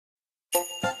Idioms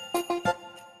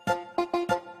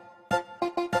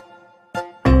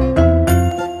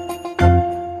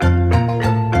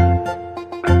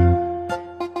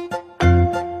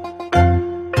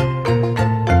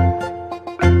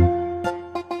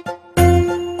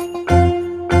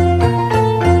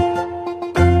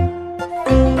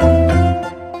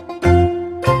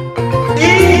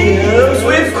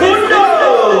with Kundo!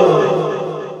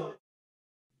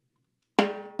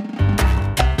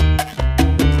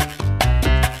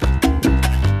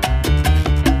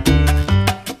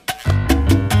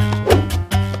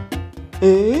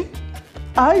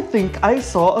 I think I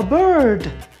saw a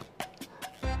bird.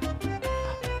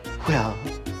 Well,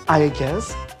 I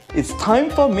guess it's time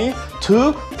for me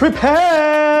to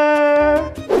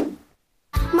prepare.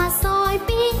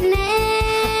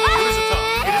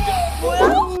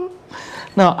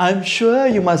 Now, I'm sure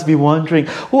you must be wondering,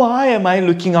 why am I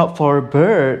looking out for a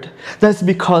bird? That's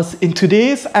because in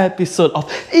today's episode of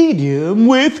Idiom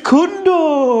with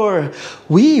Kundor,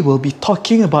 we will be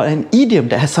talking about an idiom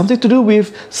that has something to do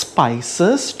with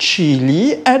spices,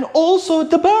 chili, and also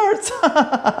the birds.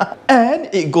 And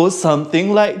it goes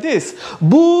something like this.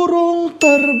 Burung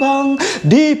terbang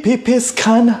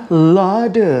dipipiskan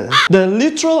lada. The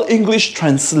literal English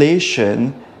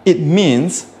translation, it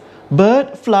means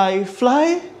bird fly,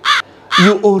 fly,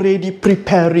 you already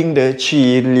preparing the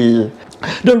chili.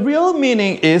 The real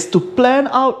meaning is to plan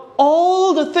out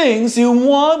all the things you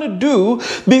want to do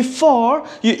before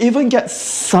you even get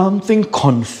something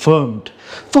confirmed.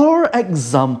 For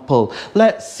example,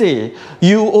 let's say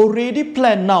you already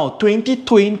plan now,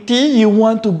 2020, you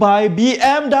want to buy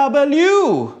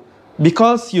BMW.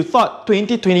 Because you thought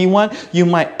 2021 you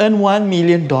might earn $1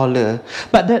 million.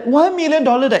 But that $1 million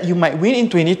that you might win in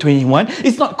 2021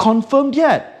 is not confirmed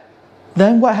yet.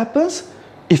 Then what happens?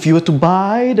 If you were to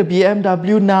buy the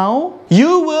BMW now,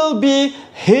 you will be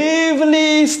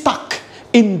heavily stuck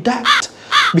in debt.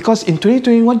 Because in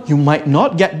 2021 you might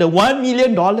not get the $1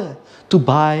 million to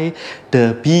buy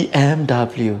the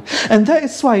BMW. And that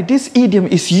is why this idiom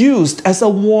is used as a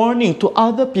warning to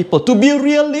other people to be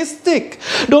realistic.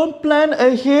 Don't plan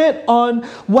ahead on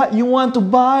what you want to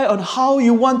buy, on how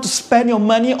you want to spend your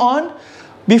money on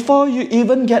before you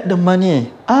even get the money.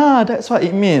 That's what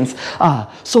it means.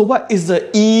 So what is the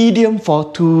idiom for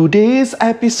today's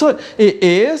episode? It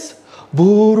is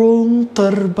burung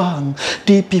terbang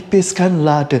dipipiskan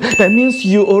lada. That means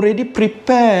you already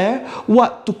prepare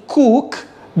what to cook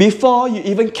before you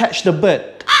even catch the bird.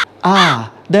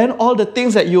 Then all the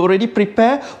things that you already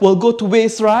prepare will go to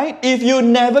waste, right? If you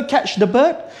never catch the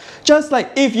bird. Just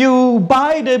like if you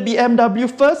buy the BMW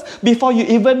first before you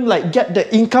even get the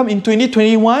income in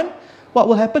 2021, what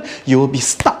will happen? You will be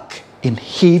stuck in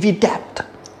heavy debt.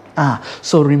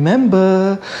 So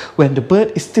remember, when the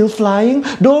bird is still flying,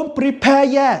 don't prepare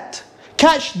yet.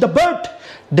 Catch the bird,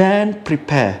 then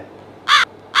prepare.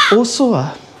 Also,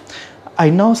 I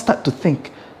now start to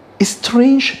think, it's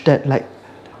strange that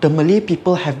the Malay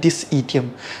people have this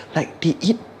idiom, they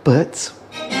eat birds.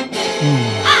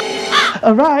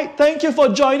 Alright, thank you for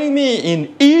joining me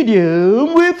in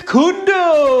Idiom with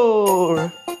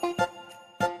Kundor.